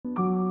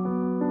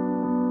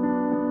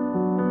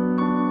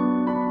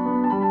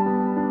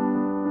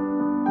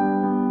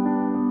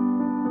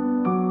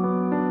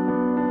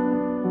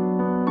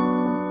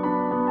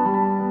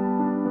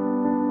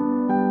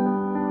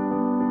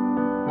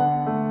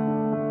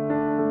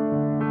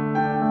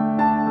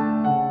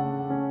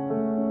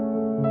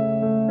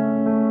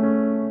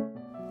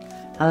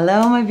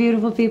Hello my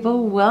beautiful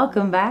people,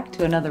 welcome back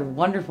to another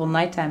wonderful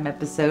nighttime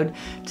episode.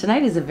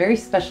 Tonight is a very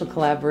special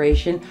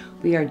collaboration.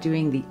 We are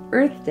doing the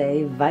Earth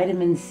Day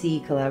Vitamin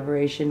C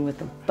collaboration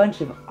with a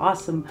bunch of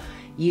awesome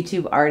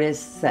YouTube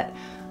artists that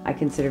I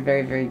consider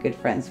very, very good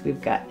friends.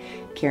 We've got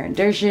Karen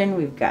Dershin,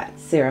 we've got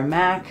Sarah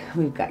Mack,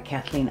 we've got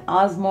Kathleen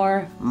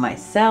Osmore,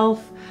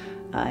 myself,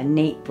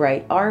 Nate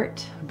Bright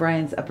Art,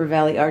 Brian's Upper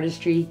Valley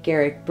Artistry,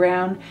 Garrick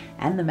Brown,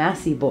 and the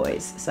Masse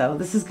Boys. So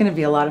this is going to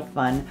be a lot of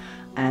fun.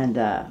 And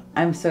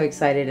I'm so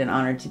excited and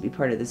honored to be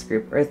part of this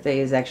group. Earth Day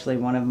is actually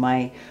one of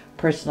my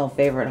personal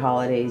favorite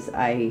holidays.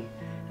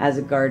 As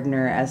a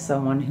gardener, as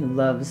someone who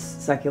loves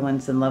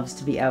succulents and loves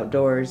to be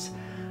outdoors,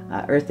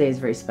 Earth Day is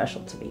very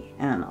special to me.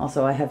 And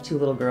also I have two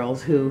little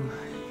girls who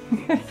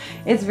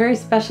it's very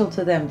special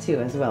to them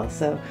too as well.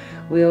 So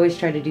we always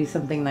try to do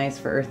something nice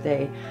for Earth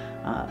Day,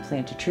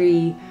 plant a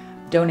tree,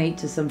 donate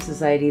to some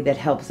society that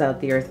helps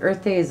out the earth.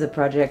 Earth Day is a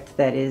project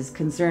that is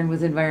concerned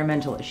with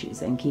environmental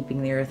issues and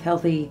keeping the earth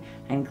healthy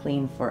and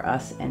clean for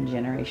us and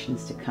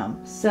generations to come.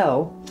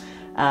 So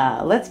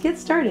let's get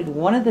started.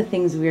 One of the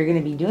things we are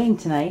going to be doing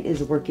tonight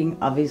is working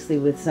obviously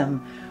with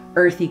some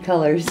earthy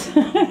colors.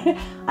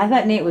 I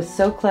thought Nate was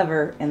so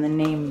clever in the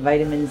name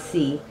Vitamin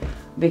C,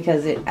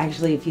 because it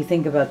actually, if you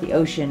think about the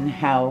ocean,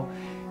 how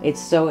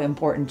it's so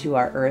important to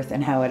our earth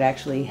and how it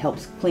actually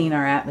helps clean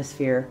our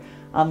atmosphere.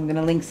 I'm going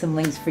to link some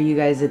links for you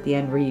guys at the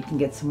end where you can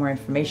get some more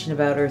information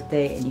about Earth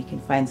Day, and you can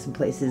find some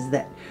places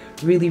that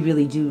really,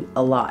 really do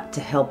a lot to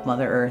help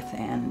Mother Earth.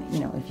 And, you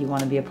know, if you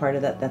want to be a part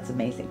of that, that's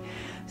amazing.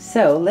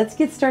 So let's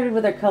get started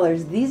with our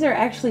colors. These are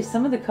actually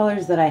some of the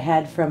colors that I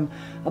had from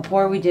a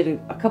pour we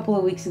did a couple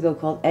of weeks ago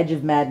called Edge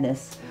of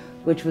Madness,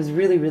 which was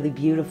really, really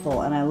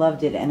beautiful, and I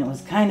loved it. And it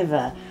was kind of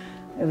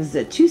it was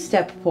a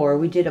two-step pour.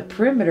 We did a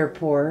perimeter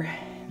pour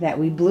that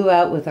we blew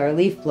out with our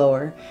leaf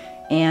blower,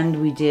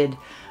 and we did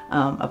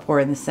a pour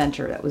in the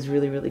center. That was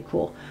really, really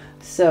cool.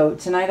 So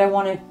tonight I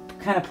want to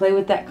kind of play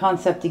with that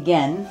concept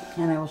again,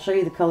 and I will show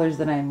you the colors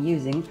that I'm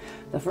using.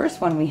 The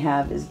first one we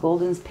have is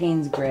Golden's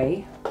Paynes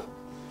Grey,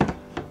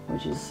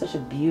 which is such a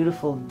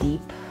beautiful,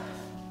 deep,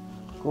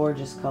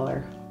 gorgeous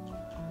color.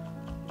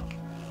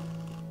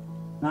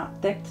 Not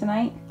thick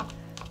tonight,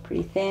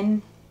 pretty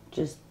thin,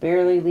 just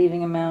barely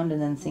leaving a mound and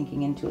then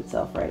sinking into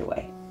itself right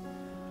away.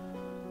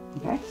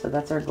 Okay, so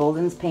that's our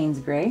Golden's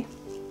Paynes Grey.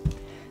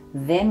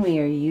 Then we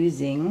are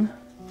using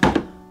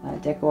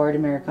DecoArt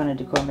Americana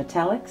Decor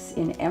Metallics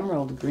in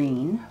Emerald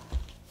Green,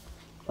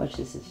 which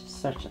is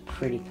such a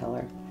pretty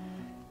color.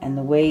 And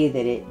the way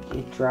that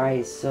it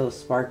dries so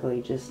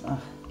sparkly, just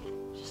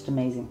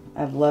amazing.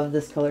 I've loved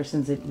this color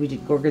since we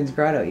did Gorgon's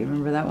Grotto. You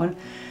remember that one?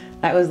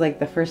 That was like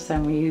the first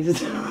time we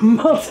used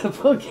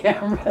multiple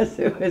cameras.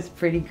 It was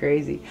pretty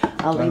crazy.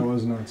 That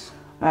was nuts.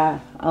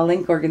 I'll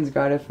link Gorgon's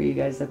Grotto for you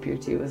guys up here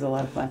too. It was a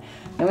lot of fun.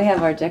 Then we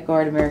have our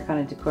DecoArt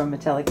Americana Decor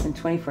Metallics in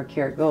 24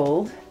 karat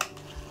gold.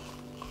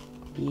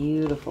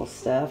 Beautiful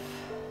stuff.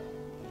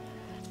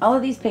 All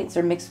of these paints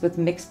are mixed with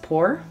mixed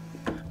pour.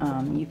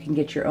 You can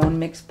get your own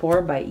mixed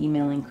pour by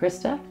emailing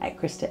Krista at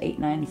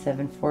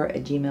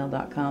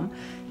krista8974@gmail.com,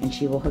 and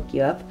she will hook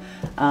you up.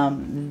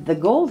 The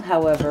gold,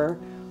 however,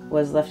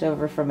 was left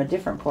over from a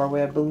different pour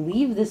where I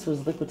believe this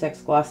was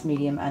Liquitex Gloss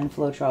Medium and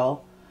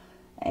Floetrol,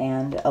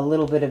 and a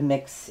little bit of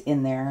mix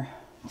in there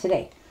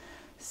today.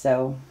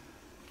 So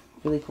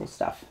really cool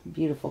stuff.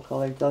 Beautiful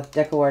color.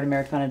 DecoArt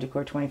Americana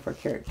Decor 24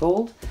 karat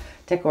gold.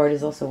 DecoArt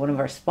is also one of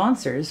our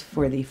sponsors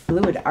for the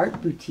Fluid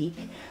Art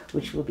Boutique,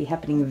 which will be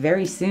happening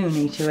very soon,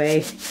 HOA.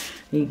 Are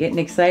you getting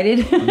excited?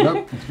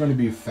 Yep, it's going to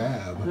be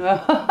fab.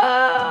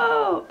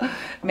 Oh,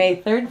 May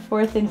 3rd,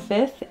 4th, and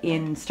 5th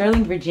in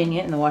Sterling,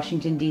 Virginia, in the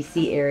Washington,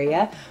 D.C.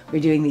 area. We're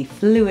doing the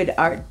Fluid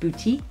Art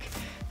Boutique.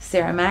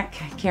 Sarah Mack,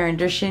 Karen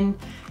Dershin,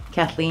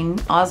 Kathleen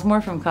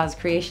Osmore from COZ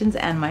Creations,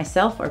 and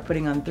myself are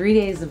putting on 3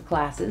 days of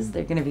classes.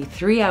 They're going to be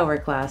 3-hour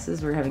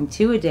classes. We're having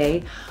 2 a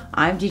day.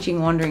 I'm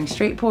teaching wandering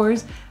straight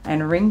pours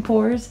and ring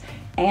pours,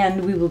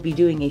 and we will be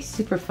doing a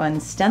super fun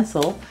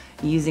stencil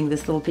using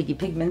this little piggy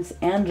pigments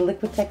and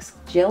Liquitex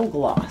gel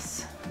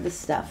gloss. This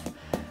stuff.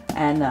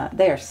 And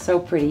they are so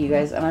pretty, you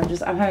guys, and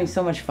I'm having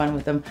so much fun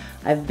with them.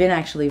 I've been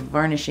actually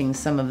varnishing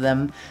some of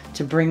them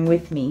to bring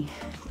with me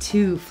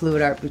to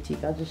Fluid Art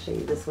Boutique. I'll just show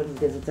you this one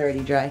because it's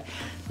already dry.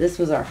 This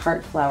was our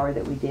heart flower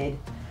that we did,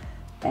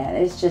 and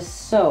it's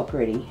just so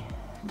pretty.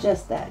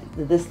 Just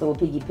this little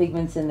piggy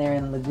pigments in there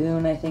in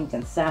Lagoon, I think,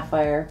 and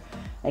Sapphire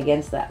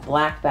against that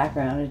black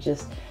background. It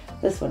just,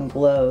 this one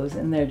glows,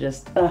 and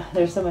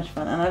they're so much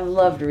fun. And I've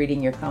loved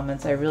reading your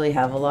comments. I really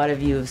have. A lot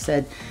of you have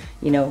said,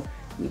 you know,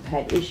 you've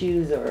had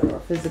issues or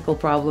physical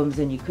problems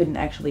and you couldn't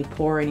actually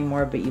pour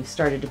anymore, but you've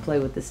started to play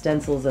with the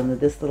stencils and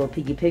this little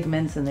piggy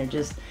pigments, and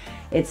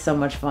it's so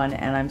much fun,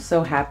 and I'm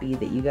so happy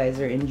that you guys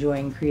are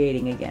enjoying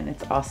creating again.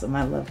 It's awesome.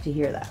 I love to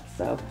hear that.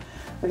 So,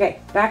 okay,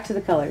 back to the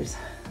colors.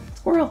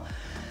 Squirrel.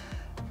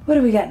 What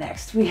do we got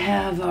next? We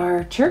have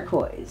our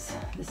turquoise.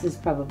 This is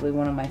probably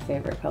one of my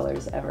favorite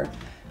colors ever.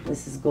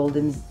 This is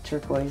Golden's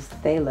Turquoise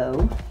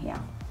Pthalo. Yeah,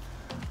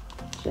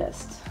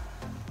 just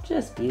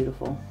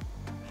beautiful.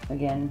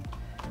 Again,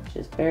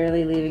 Just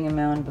barely leaving a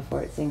mound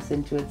before it sinks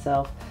into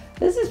itself.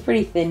 This is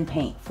pretty thin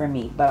paint for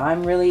me, but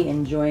I'm really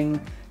enjoying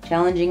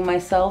challenging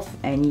myself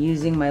and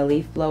using my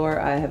leaf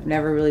blower. I have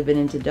never really been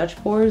into Dutch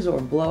pours or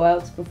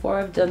blowouts before.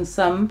 I've done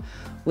some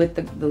with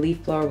the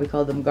leaf blower. We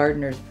call them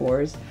gardener's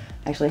pours.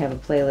 I actually have a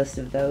playlist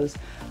of those.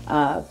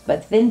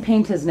 But thin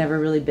paint has never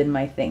really been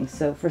my thing.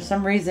 So for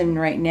some reason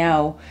right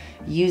now,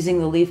 using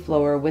the leaf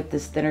blower with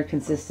this thinner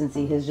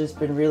consistency has just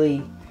been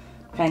really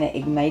kind of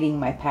igniting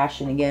my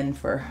passion again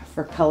for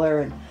color,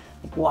 and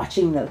like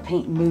watching the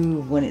paint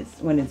move when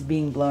it's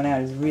being blown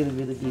out is really,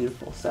 really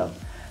beautiful. So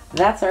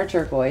that's our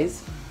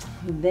turquoise.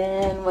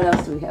 Then what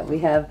else do we have? We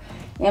have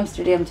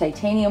Amsterdam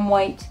titanium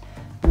white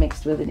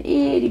mixed with an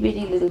itty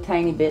bitty little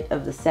tiny bit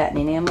of the satin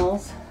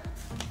enamels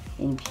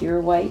in pure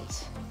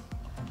white.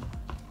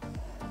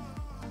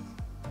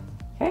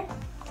 Okay.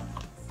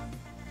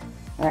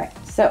 All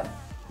right, so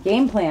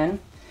game plan.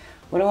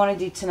 What I want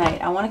to do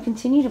tonight, I want to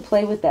continue to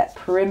play with that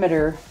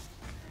perimeter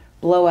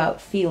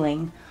blowout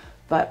feeling,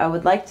 but I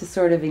would like to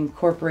sort of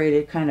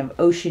incorporate a kind of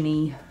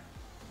oceany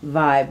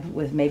vibe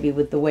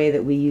with the way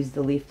that we use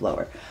the leaf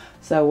blower.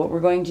 So what we're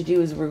going to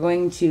do is we're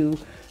going to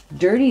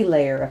dirty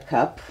layer a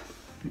cup,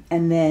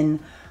 and then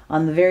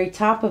on the very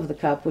top of the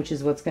cup, which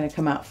is what's going to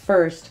come out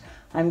first,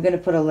 I'm going to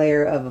put a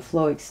layer of a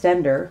flow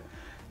extender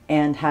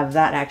and have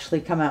that actually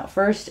come out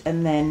first,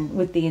 and then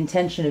with the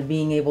intention of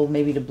being able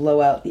maybe to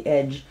blow out the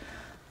edge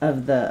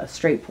of the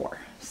straight pour.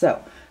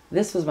 So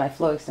this was my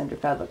flow extender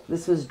pad. Look,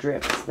 this was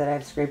drips that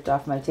I've scraped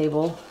off my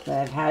table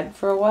that I've had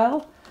for a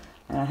while,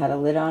 and I had a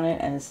lid on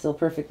it and it's still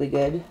perfectly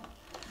good.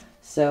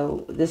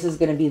 So this is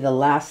going to be the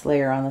last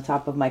layer on the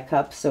top of my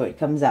cup, so it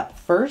comes out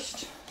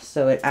first,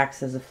 so it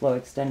acts as a flow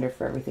extender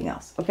for everything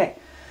else. Okay.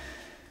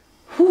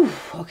 Whew.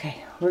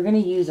 Okay, we're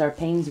going to use our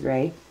Paynes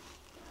Grey,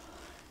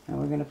 and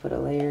we're going to put a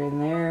layer in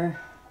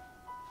there.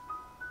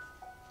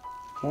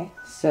 Okay,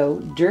 so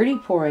dirty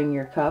pouring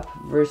your cup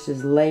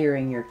versus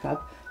layering your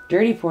cup.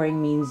 Dirty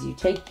pouring means you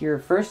take your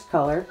first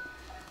color,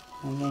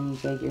 and then you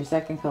take your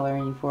second color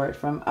and you pour it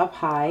from up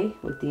high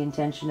with the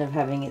intention of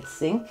having it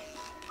sink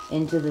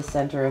into the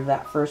center of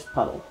that first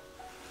puddle.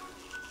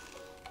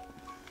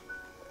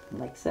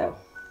 Like so.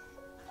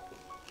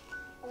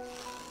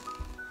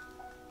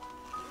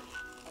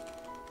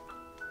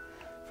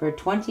 For a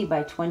 20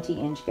 by 20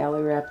 inch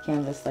gallery wrapped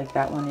canvas like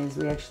that one is,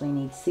 we actually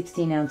need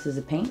 16 ounces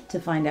of paint. To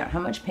find out how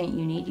much paint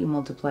you need, you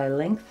multiply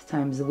length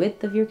times the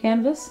width of your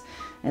canvas,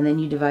 and then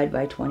you divide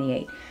by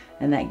 28.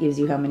 And that gives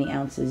you how many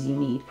ounces you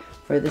need.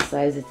 For this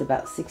size, it's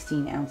about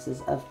 16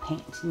 ounces of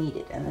paint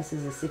needed, and this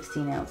is a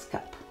 16 ounce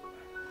cup.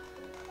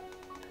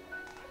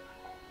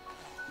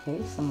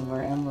 Okay, some of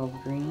our emerald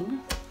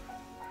green.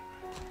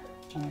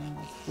 And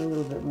let's put a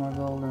little bit more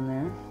gold in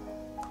there.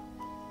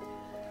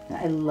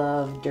 I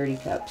love dirty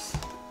cups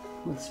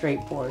with straight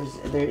pours.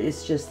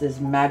 It's just this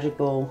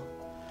magical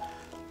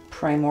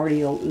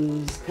primordial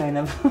ooze kind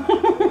of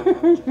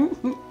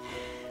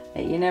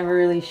that you're never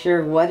really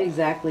sure what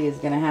exactly is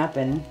going to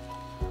happen,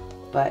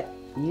 but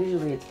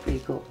usually it's pretty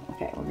cool.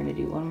 Okay, we're going to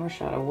do one more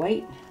shot of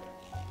white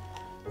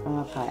from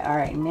up high. All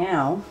right,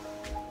 now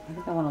I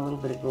think I want a little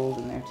bit of gold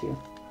in there too.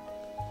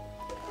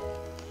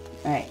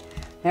 All right,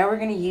 now we're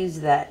going to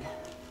use that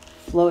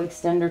flow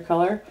extender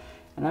color,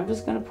 and I'm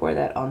just going to pour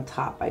that on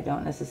top. I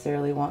don't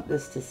necessarily want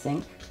this to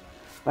sink,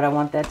 but I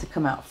want that to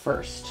come out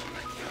first.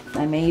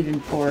 I may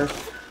even pour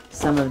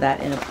some of that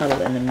in a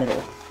puddle in the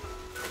middle.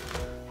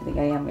 I think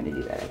I am going to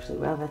do that actually.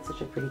 Wow, that's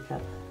such a pretty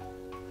cup.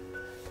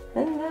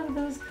 I love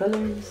those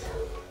colors.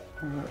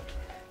 All right.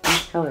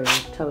 These colors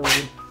are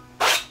totally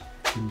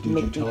Did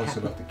you tell us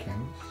about the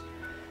canvas?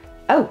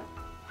 Oh,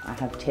 I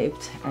have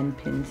taped and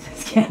pinned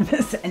this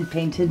canvas and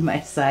painted my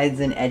sides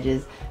and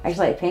edges.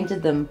 Actually, I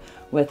painted them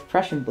with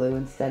Prussian blue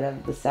instead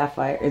of the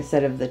sapphire,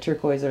 instead of the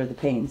turquoise or the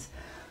Paynes,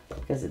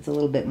 because it's a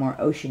little bit more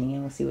oceany,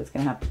 and we'll see what's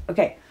going to happen.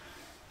 Okay,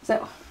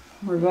 so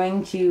we're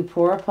going to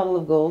pour a puddle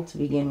of gold to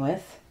begin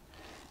with,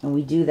 and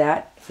we do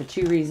that for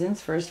two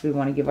reasons. First, we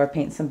want to give our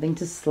paint something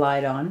to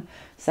slide on.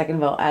 Second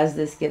of all, as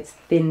this gets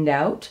thinned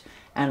out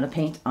and the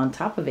paint on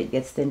top of it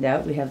gets thinned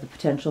out, we have the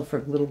potential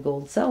for little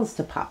gold cells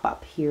to pop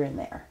up here and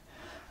there.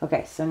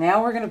 Okay, so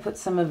now we're going to put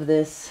some of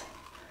this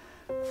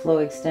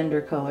flow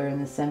extender color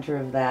in the center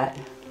of that,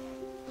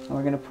 and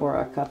we're going to pour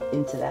our cup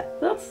into that.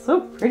 That's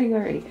so pretty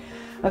already.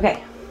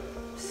 Okay,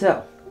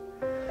 so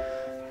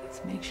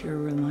let's make sure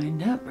we're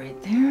lined up right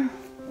there.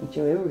 Hey,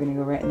 Joey, we're going to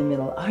go right in the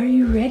middle. Are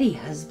you ready,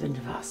 husband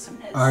of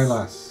awesomeness? Aye,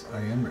 lass, I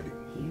am ready.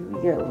 Here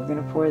we go. We're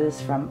going to pour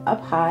this from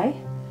up high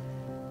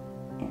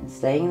and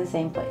staying in the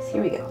same place.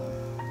 Here we go.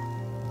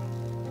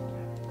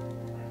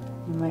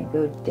 You might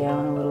go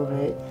down a little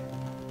bit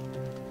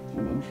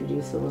and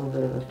introduce a little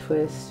bit of a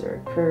twist or a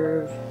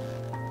curve.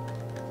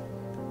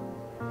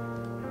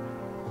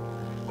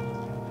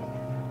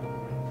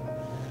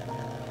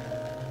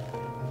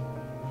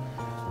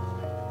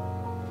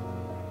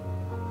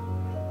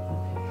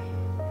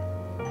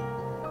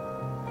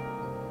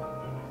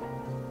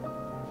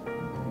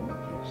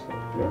 Catch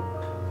that drip.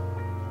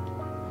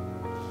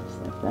 Just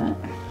like that.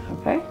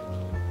 Okay.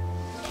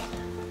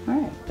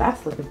 Alright,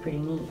 that's looking pretty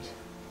neat.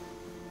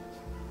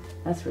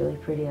 That's really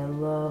pretty. I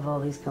love all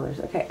these colors.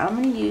 Okay, I'm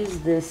going to use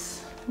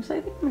this. Actually,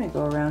 I think I'm going to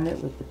go around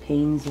it with the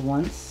Paynes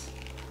once,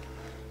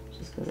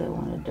 just because I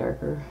want a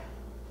darker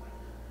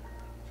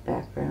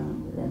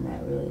background than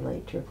that really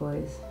light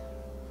turquoise.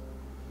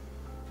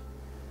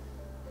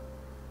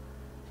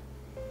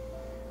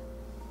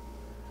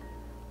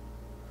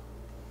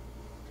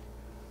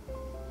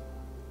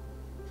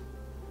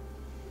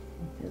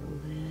 Make it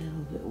a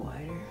little bit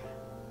wider.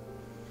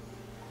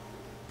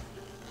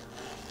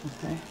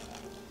 Okay.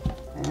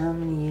 And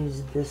I'm going to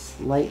use this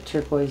light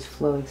turquoise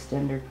flow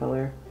extender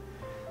color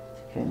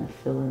to kind of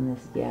fill in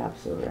these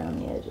gaps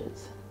around the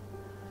edges.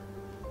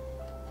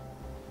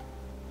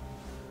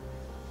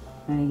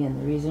 And again,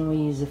 the reason we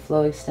use the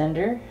flow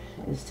extender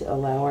is to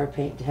allow our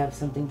paint to have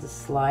something to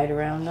slide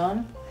around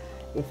on.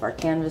 If our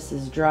canvas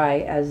is dry,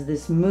 as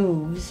this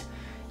moves,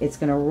 it's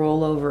going to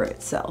roll over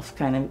itself,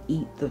 kind of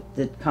eat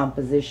the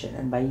composition.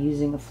 And by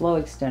using a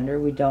flow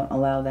extender, we don't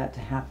allow that to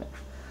happen.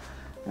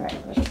 All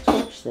right, let's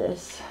torch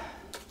this.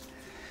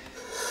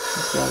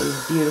 See all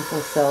these beautiful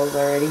cells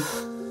already.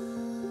 Okay.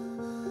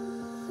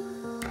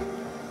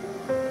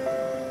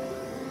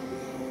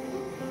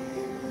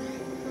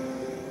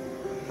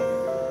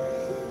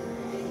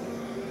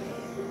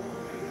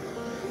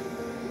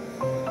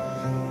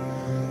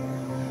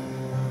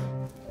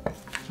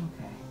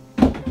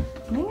 I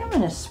think I'm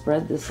going to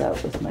spread this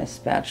out with my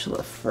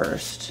spatula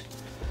first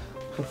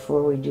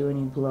before we do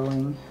any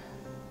blowing.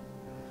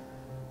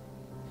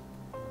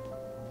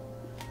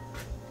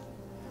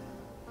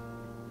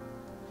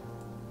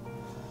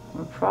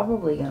 We're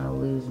probably going to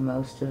lose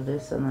most of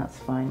this, and that's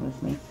fine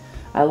with me.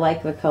 I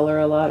like the color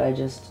a lot.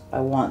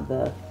 I want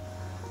the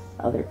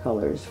other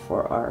colors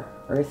for our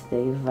Earth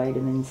Day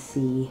Vitamin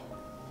C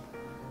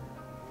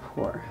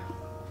pour.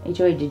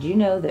 HOA, did you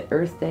know that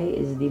Earth Day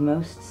is the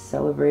most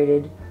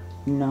celebrated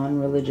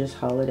non-religious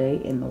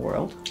holiday in the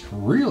world?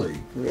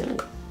 Really? Really?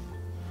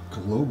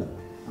 Global.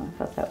 I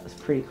thought that was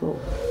pretty cool.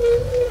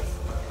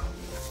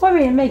 Well, I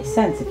mean, it makes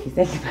sense if you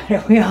think about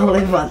it. We all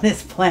live on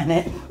this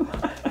planet.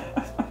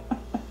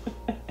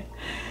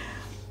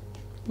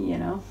 You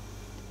know?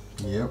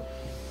 Yep.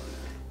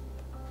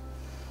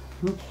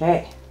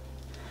 Okay.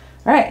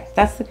 All right,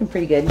 that's looking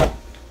pretty good. The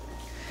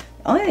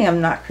only thing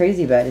I'm not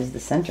crazy about is the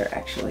center,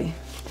 actually.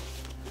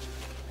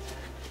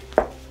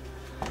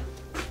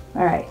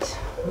 All right,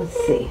 let's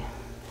see.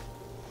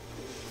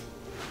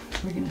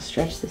 We're going to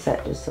stretch this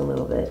out just a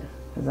little bit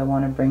because I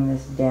want to bring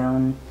this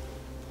down.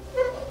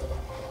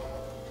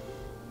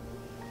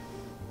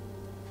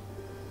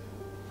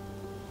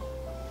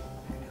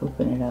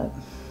 Open it up.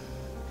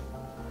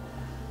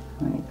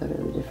 I'm going to go to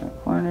the different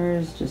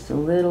corners just a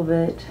little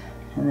bit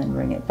and then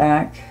bring it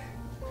back.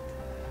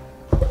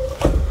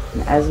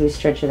 And as we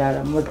stretch it out,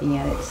 I'm looking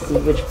at it to see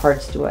which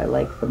parts do I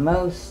like the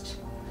most,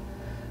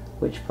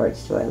 which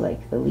parts do I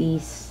like the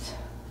least.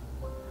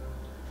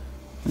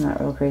 I'm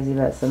not real crazy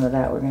about some of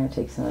that. We're going to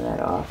take some of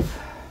that off.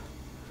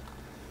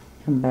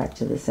 Come back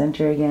to the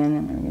center again,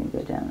 and we're going to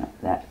go down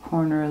that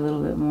corner a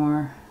little bit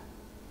more.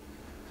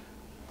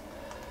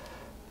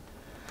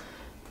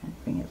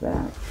 And bring it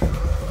back.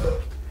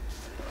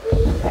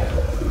 Okay.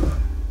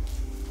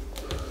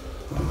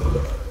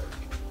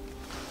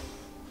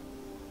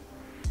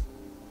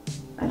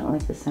 I don't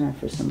like the center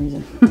for some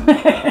reason.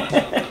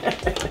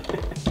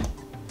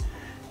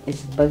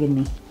 It's bugging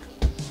me. I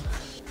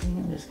think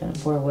I'm just going to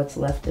pour what's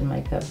left in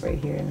my cup right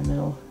here in the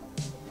middle.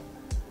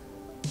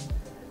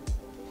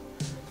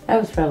 That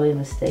was probably a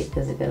mistake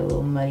because it got a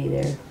little muddy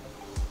there.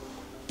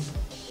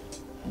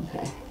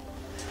 Okay.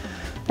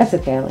 That's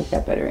okay, I like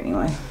that better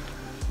anyway.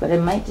 But I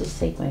might just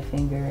take my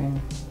finger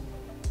and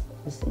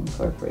just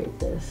incorporate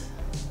this.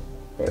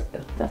 There we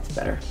go, that's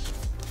better.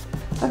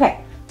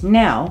 Okay,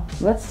 now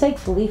let's take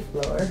the leaf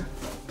blower.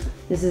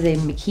 This is a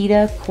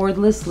Makita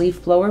cordless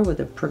leaf blower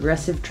with a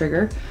progressive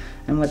trigger.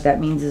 And what that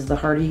means is the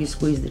harder you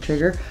squeeze the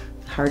trigger,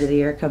 the harder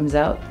the air comes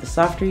out. The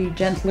softer,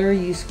 gentler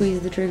you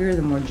squeeze the trigger,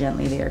 the more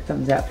gently the air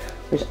comes out,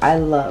 which I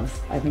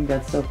love. I think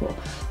that's so cool.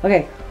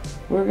 Okay,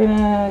 we're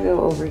gonna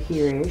go over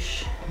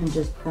here-ish and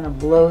just kind of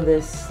blow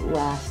this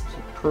last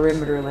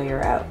perimeter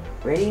layer out.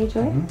 Ready,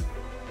 HOA? Mm-hmm.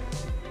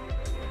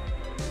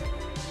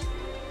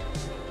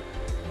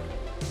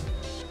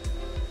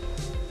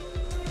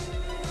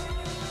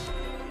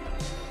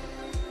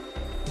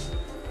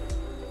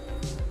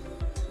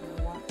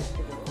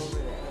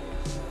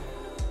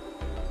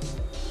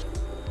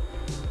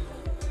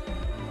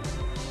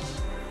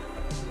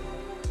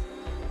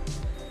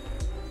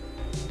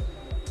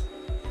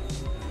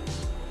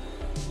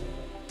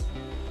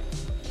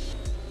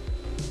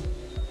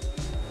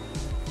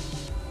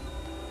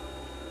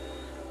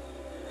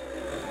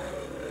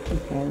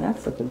 Okay,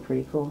 that's looking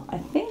pretty cool. I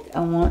think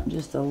I want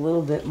just a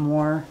little bit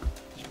more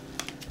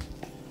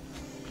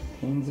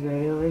Paynes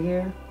Grey over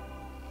here.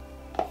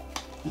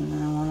 And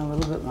then I want a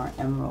little bit more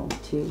emerald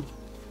too.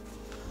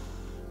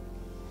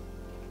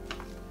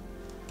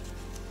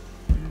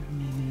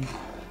 Maybe a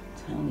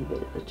tiny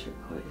bit of the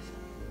turquoise.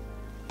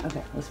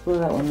 Okay, let's blow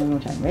that one more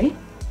time. Ready?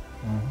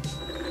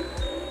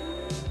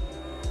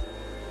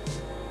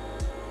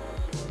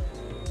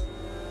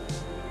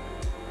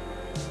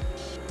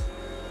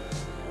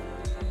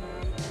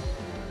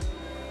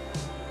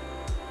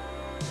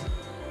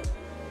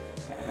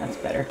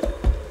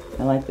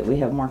 like that we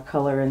have more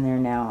color in there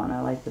now, and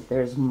I like that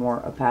there's more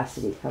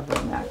opacity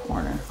covering that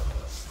corner.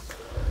 Let's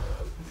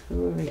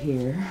go over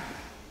here.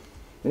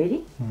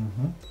 Ready?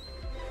 Mm-hmm.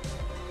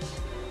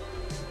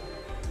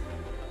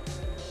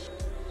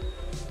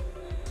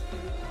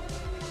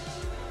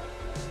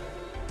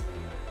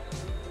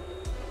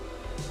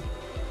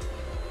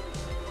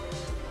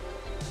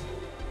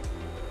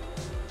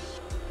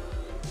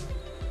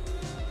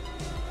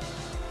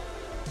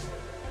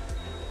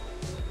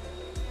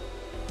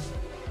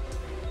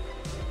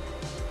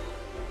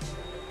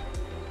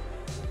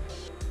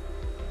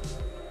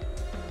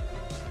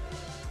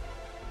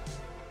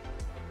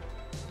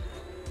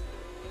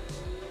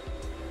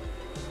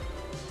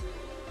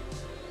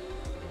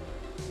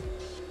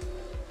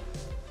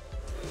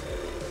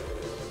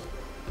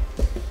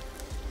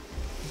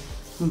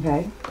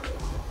 Okay.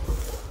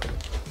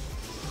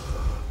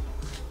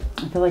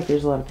 I feel like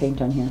there's a lot of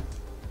paint on here.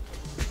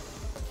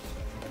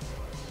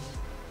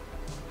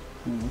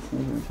 It's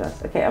moving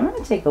fast. Okay, I'm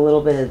going to take a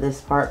little bit of this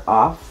part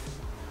off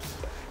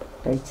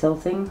by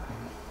tilting.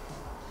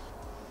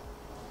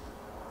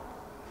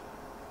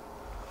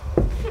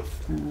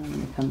 And I'm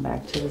going to come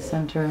back to the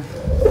center.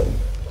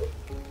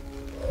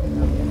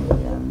 And I'm going to go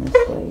down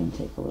this way and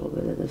take a little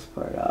bit of this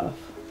part off.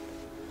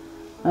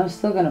 I'm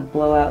still going to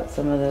blow out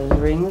some of those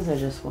rings. I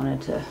just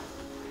wanted to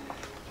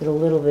get a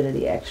little bit of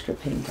the extra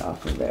paint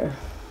off of there.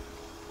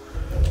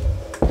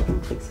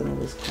 I'll take some of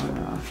this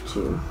corner off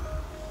too.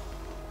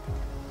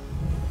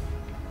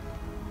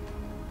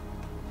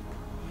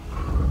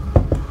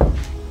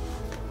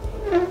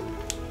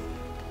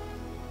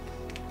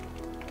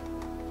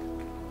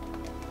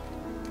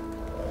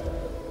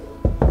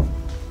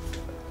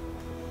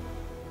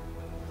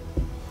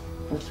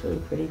 That's really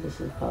pretty. This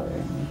is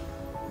bothering me.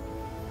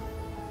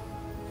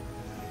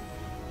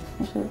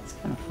 Actually, that's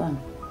kind of fun.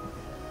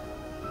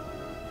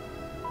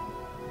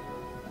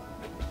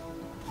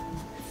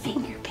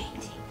 Finger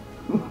painting.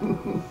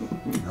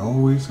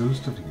 Always goes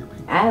to finger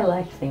painting. I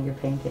like finger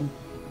painting.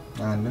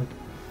 I know.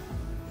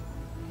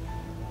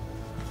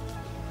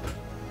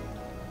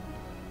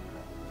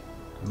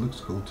 It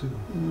looks cool too.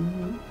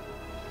 Mm-hmm.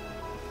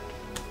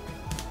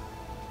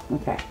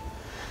 Okay,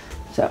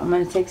 so I'm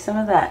going to take some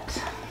of that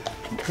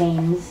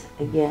Paynes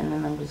again,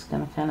 and I'm just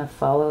going to kind of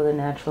follow the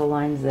natural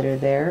lines that are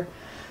there.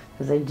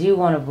 Because I do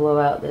want to blow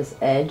out this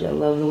edge. I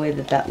love the way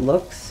that that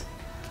looks.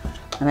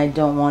 And I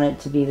don't want it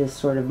to be this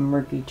sort of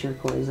murky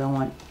turquoise. I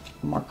want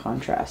more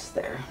contrast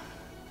there.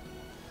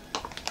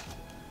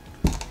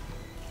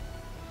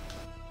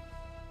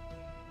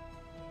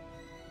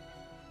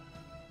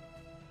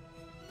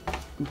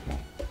 Okay.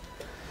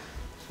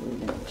 So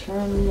we're going to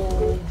turn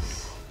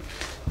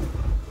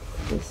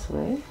this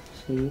way.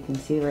 So you can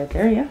see right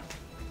there, yeah?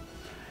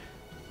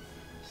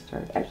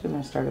 Actually, I'm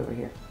going to start over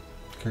here.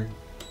 Okay.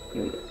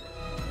 Here we go.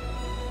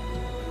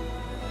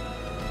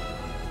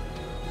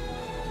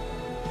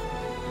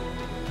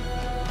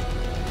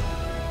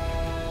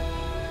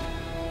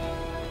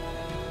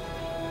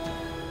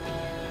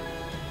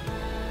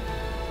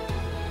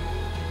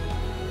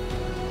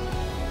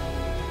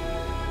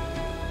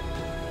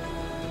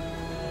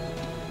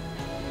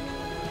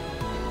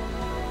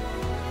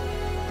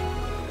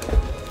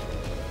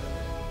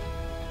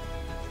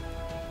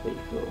 Pretty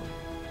cool.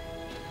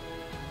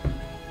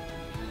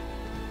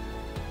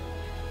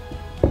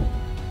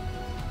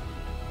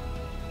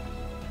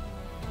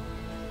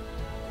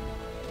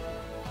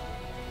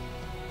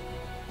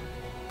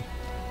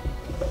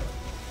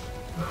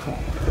 Okay.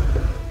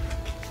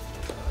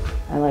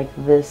 I like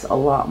this a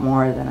lot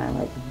more than I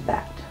like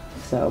that.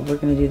 So we're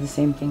going to do the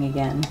same thing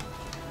again.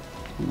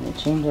 I'm going to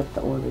change up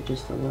the order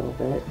just a little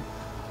bit.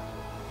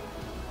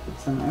 Put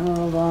some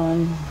emerald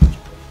on.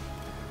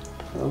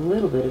 Put a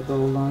little bit of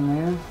gold on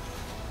there.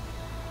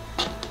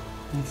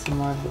 And some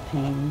more of the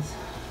Paynes.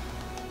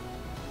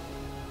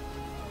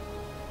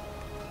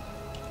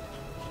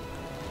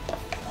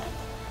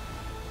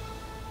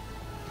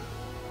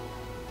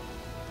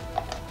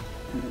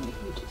 And then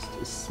maybe just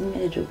a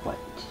smidge of white.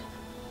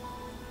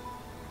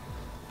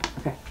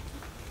 Okay.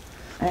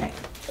 Alright.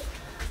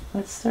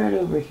 Let's start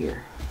over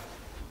here.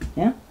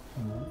 Yeah?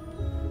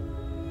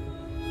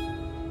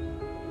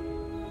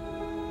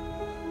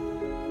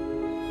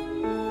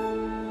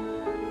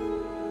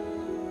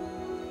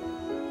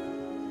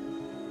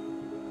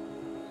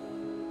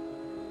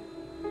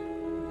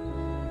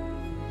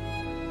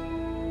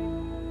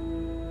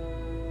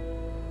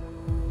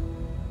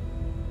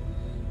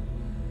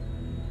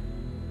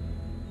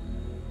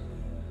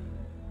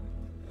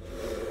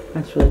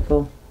 That's really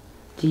cool.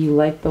 Do you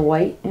like the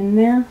white in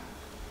there?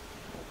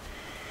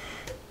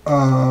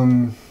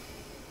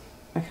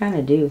 I kind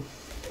of do.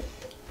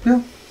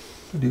 Yeah,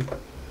 I do.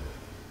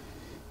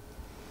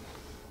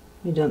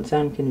 You don't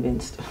sound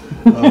convinced.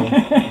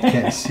 I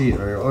can't see it.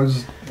 I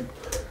was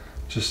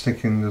just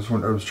thinking this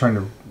one. I was trying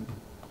to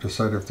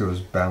decide if there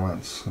was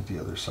balance with the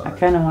other side. I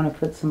kind of want to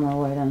put some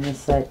more white on this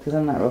side because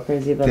I'm not real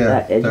crazy about yeah,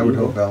 that edge. that would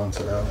either. help balance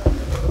it out.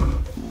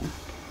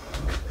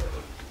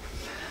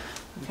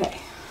 Okay.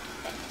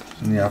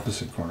 In the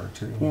opposite corner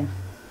too. Yeah.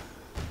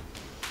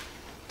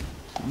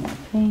 So I'm going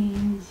to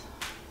Paynes.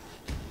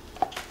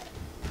 A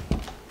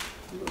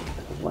little bit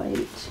of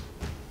white.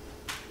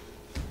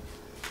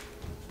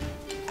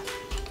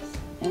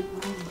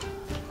 Emerald.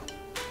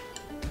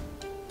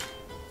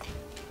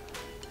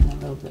 And a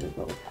little bit of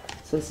gold.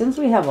 So since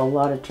we have a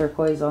lot of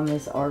turquoise on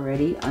this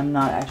already, I'm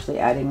not actually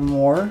adding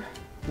more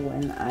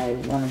when I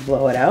want to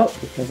blow it out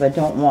because I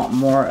don't want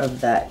more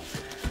of that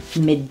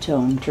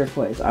mid-tone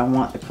turquoise. I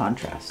want the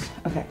contrast.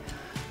 Okay,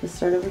 let's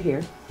start over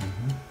here.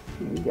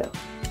 Here we go.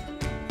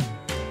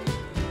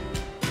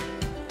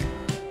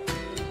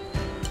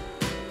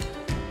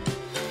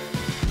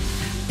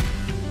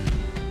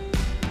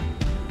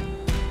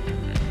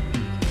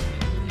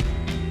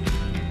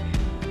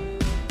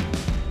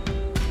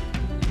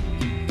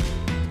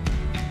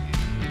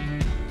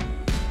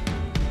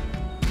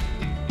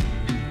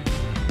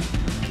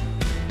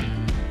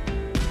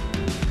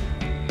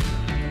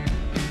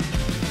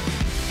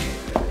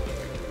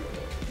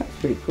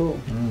 Pretty cool.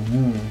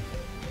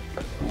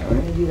 Yeah, we're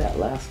gonna do that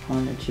last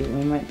corner too.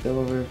 We might go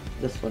over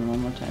this one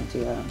more time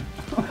too. I don't know.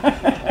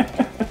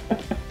 Okay.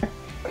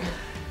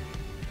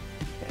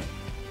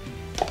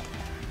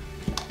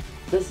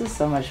 This is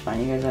so much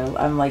fun, you guys.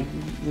 I'm like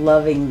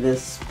loving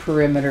this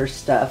perimeter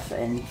stuff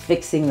and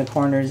fixing the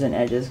corners and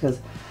edges because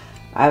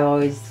I've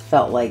always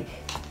felt like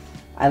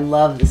I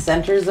love the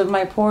centers of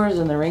my pores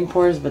and the ring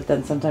pores, but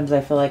then sometimes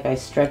I feel like I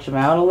stretch them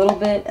out a little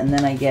bit and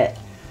then I get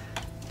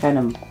kind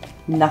of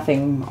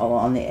nothing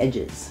along the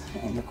edges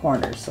and the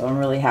corners. So I'm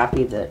really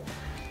happy that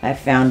I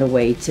found a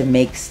way to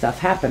make stuff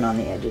happen on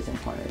the edges and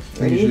corners.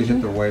 I usually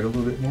hit the white a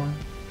little bit more.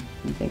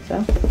 You think so?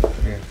 Yeah,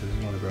 because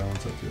you want to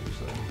balance out the other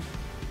side.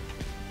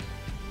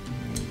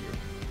 There you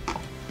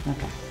go.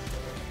 Okay.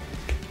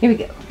 Here we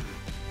go.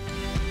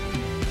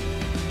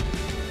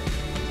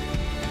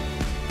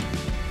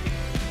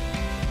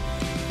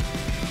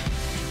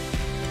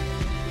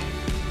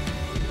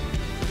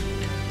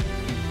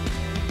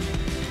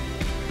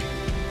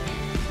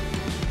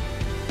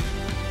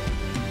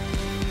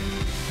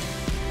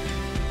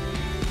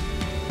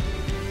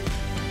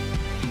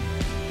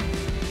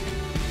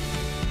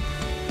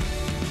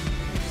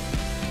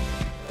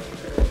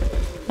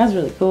 That's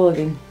really cool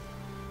looking.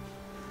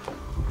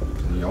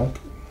 Yup.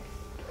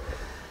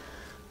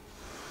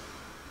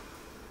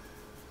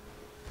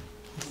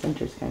 The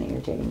center's kind of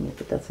irritating me,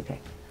 but that's okay.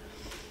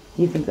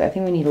 I think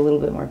we need a little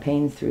bit more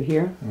Paynes through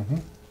here.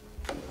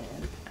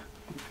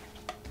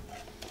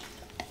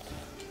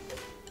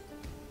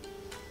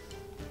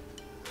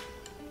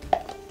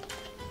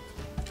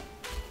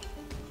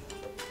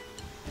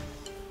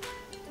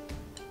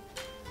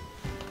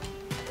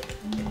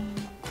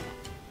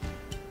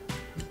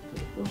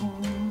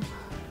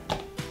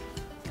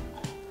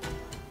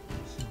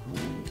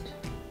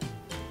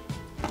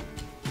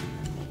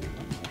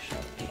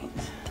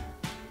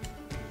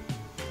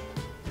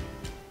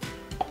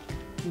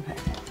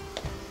 Okay.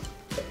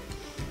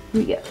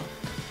 Here we go.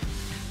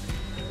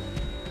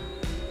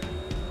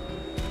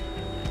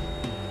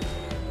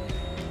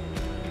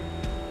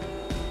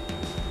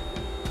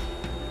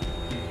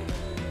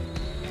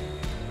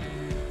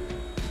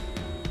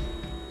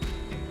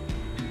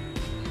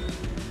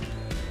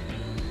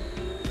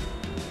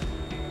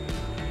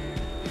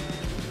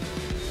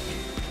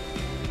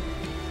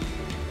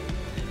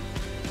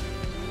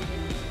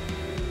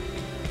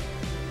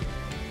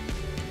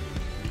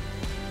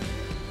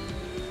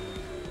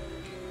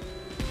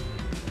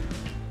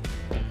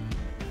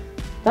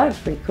 That looks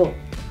pretty cool.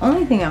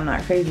 Only thing I'm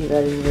not crazy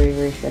about is very,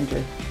 very center.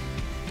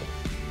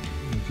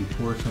 If you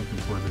pour something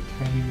for the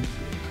tiniest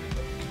bit.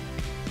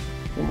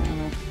 Yeah,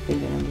 I'm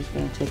thinking I'm just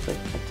going to take like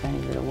a tiny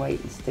bit of white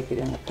and stick it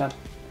in the cup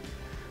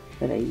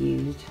that I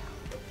used.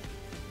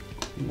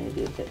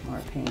 Maybe a bit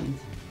more Paynes.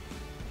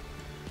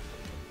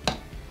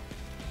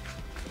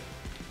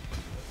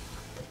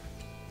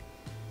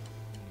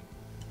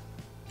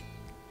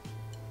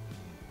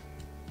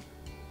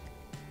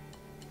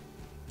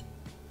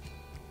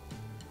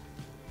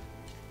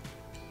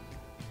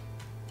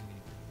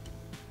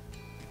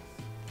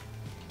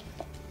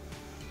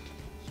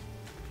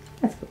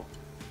 That's cool.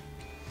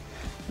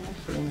 I'm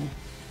actually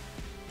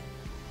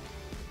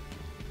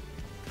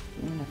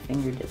gonna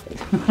finger dip it.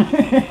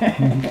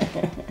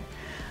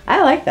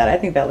 I like that. I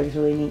think that looks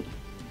really neat.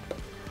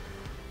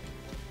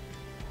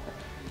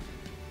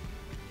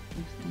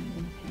 I'm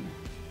gonna kind of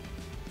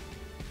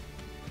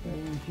put it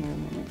in here a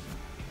minute.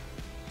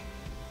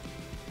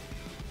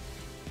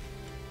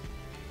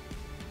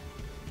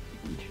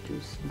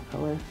 Introduce some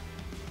color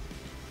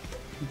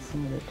in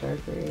some of the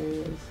darker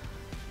areas.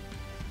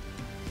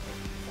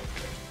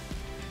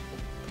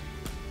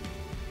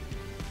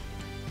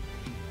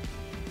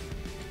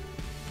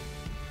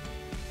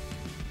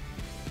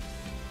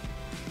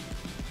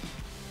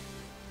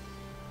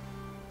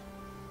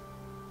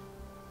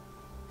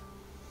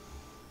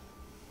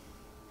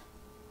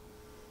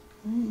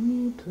 Let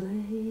me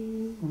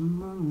play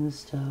among the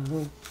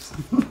stars.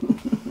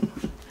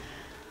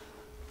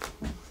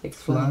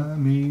 Fly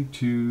me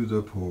to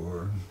the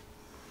pour.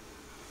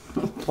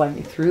 Fly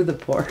me through the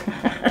pour.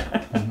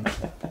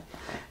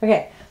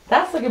 Okay,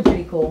 that's looking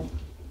pretty cool.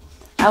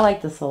 I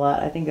like this a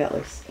lot. I think that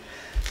looks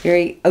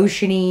very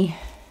oceany,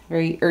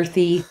 very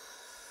earthy.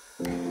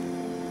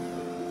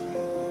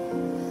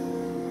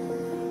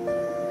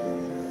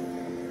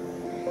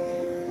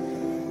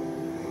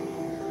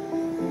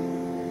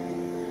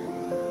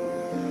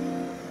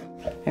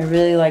 I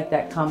really like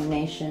that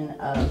combination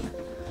of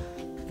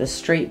the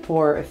straight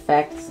pour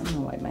effects. I'm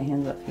gonna wipe my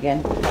hands up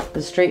again.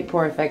 The straight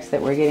pour effects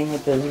that we're getting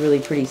with those really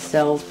pretty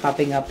cells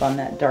popping up on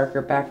that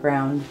darker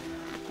background.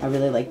 I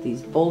really like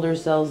these bolder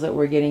cells that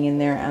we're getting in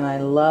there, and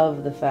I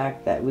love the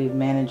fact that we've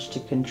managed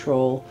to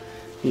control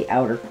the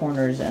outer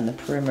corners and the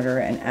perimeter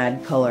and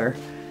add color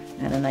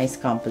and a nice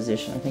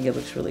composition. I think it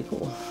looks really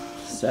cool.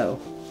 So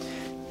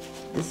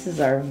this is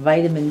our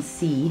Vitamin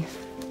C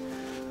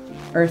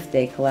Earth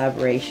Day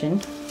collaboration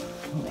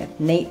with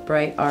Nate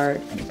Bright Art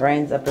and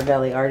Brian's Upper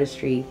Valley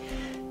Artistry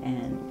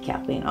and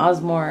Kathleen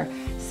Osmore,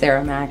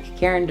 Sarah Mack,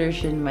 Karen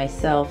Dershin,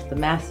 myself, the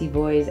Masse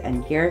boys,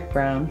 and Garrick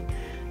Brown.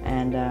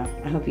 And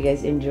I hope you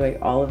guys enjoy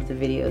all of the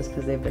videos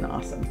because they've been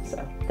awesome.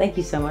 So thank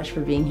you so much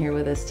for being here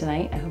with us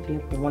tonight. I hope you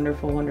have a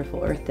wonderful,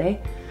 wonderful Earth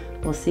Day.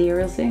 We'll see you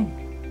real soon.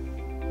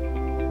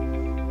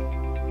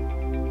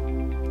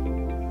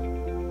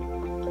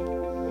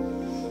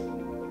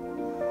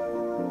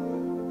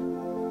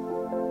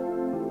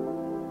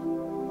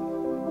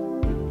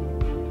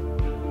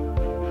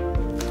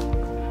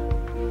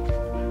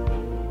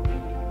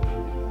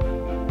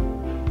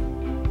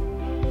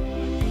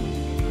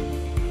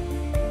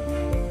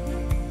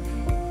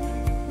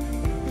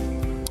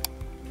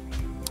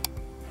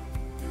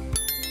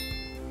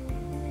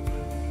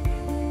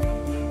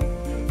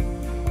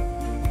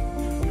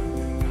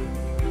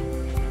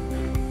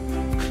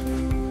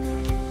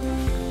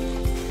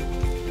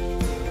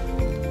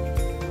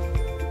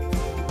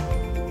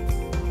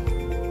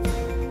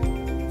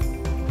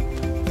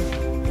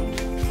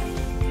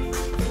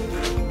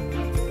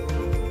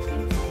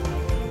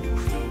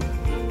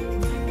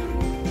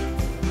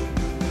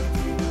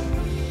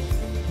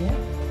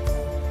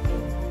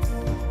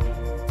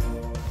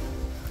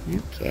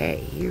 Okay,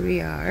 here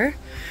we are.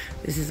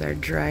 This is our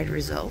dried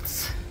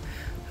results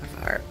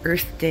of our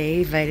Earth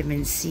Day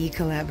Vitamin C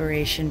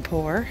collaboration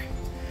pour.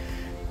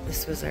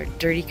 This was our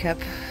Dirty Cup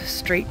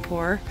straight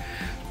pour,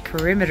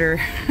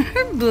 perimeter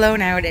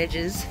blown out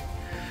edges.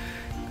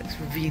 Looks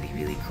really,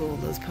 really cool.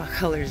 Those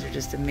colors are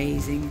just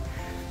amazing.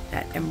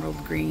 That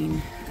emerald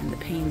green and the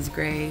Paynes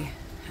Grey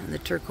and the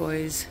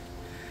turquoise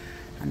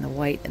and the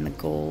white and the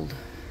gold.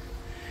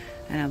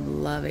 And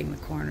I'm loving the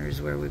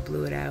corners where we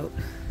blew it out.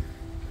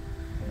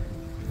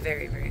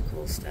 Very, very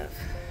cool stuff.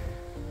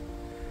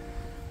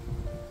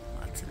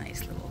 Lots of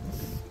nice little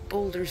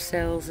boulder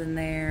cells in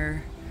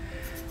there.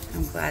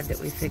 I'm glad that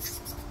we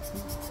fixed.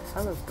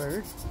 Hello,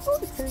 bird. Oh,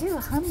 it's a little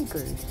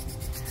hummingbird.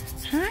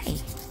 Hi.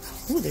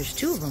 Oh, there's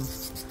two of them.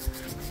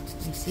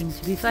 They seem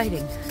to be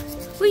fighting.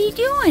 What are you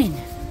doing?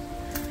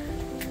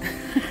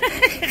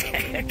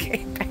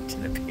 Okay, back to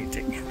the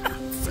painting.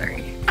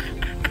 Sorry.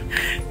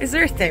 It's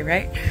Earth Day,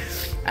 right?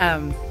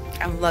 I'm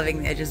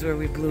loving the edges where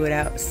we blew it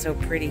out. So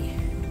pretty.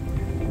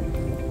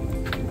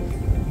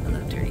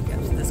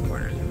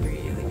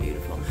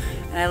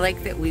 And I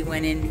like that we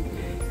went in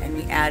and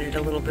we added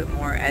a little bit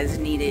more as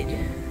needed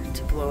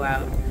to blow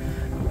out.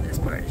 This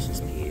part is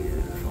just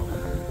beautiful.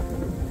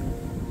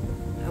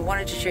 I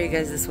wanted to show you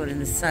guys this one in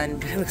the sun,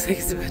 but it looks like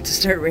it's about to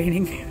start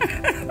raining.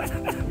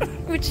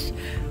 Which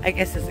I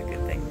guess is a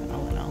good thing,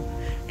 all in all.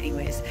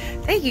 Anyways,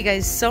 thank you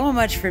guys so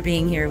much for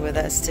being here with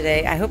us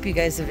today. I hope you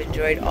guys have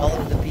enjoyed all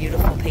of the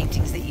beautiful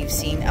paintings that you've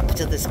seen up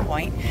to this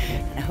point,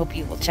 and I hope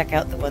you will check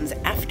out the ones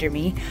after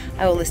me.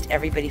 I will list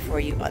everybody for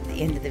you at the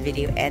end of the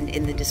video and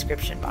in the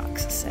description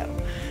box. So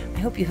I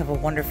hope you have a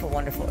wonderful,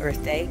 wonderful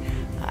Earth Day.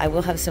 I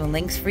will have some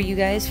links for you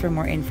guys for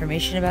more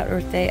information about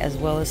Earth Day, as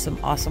well as some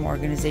awesome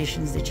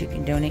organizations that you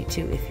can donate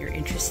to if you're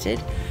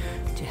interested,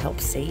 to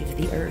help save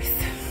the Earth.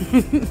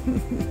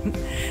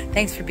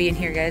 Thanks for being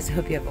here, guys. I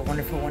hope you have a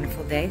wonderful,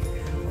 wonderful day.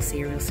 We'll see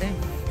you real soon.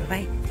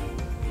 Bye-bye.